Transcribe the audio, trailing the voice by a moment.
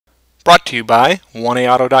Brought to you by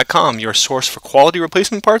 1AAuto.com, your source for quality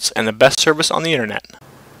replacement parts and the best service on the internet.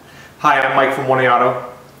 Hi, I'm Mike from 1AAuto.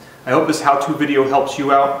 I hope this how-to video helps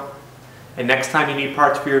you out. And next time you need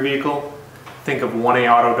parts for your vehicle, think of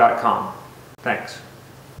 1AAuto.com. Thanks.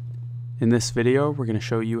 In this video, we're going to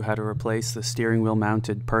show you how to replace the steering wheel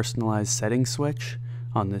mounted personalized setting switch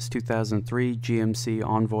on this 2003 GMC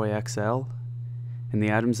Envoy XL. And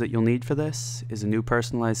the items that you'll need for this is a new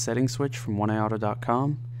personalized setting switch from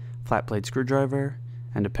 1AAuto.com, flat blade screwdriver,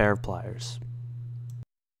 and a pair of pliers.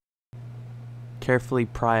 Carefully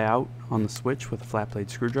pry out on the switch with a flat blade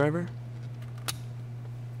screwdriver.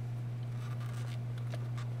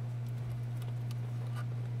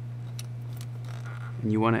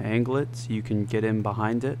 And you want to angle it so you can get in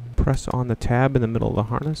behind it. Press on the tab in the middle of the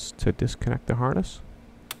harness to disconnect the harness.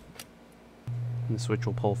 And the switch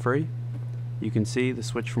will pull free. You can see the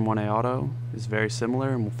switch from 1AAuto is very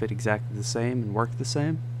similar and will fit exactly the same and work the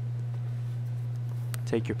same.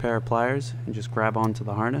 Take your pair of pliers and just grab onto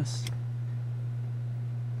the harness.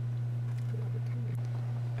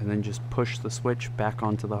 And then just push the switch back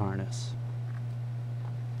onto the harness.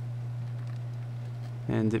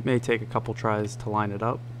 And it may take a couple tries to line it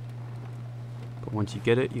up, but once you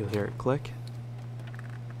get it, you'll hear it click.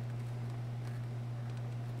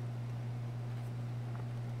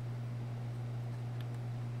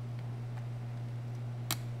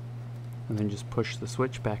 And then just push the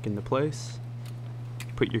switch back into place.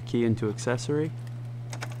 Put your key into accessory.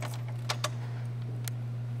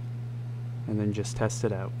 And then just test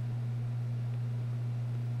it out.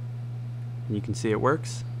 And you can see it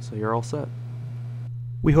works, so you're all set.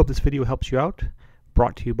 We hope this video helps you out.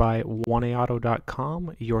 Brought to you by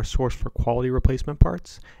 1AAuto.com, your source for quality replacement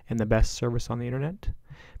parts and the best service on the internet.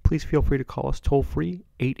 Please feel free to call us toll free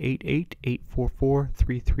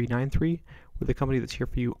 888-844-3393. We're the company that's here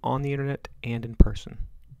for you on the internet and in person.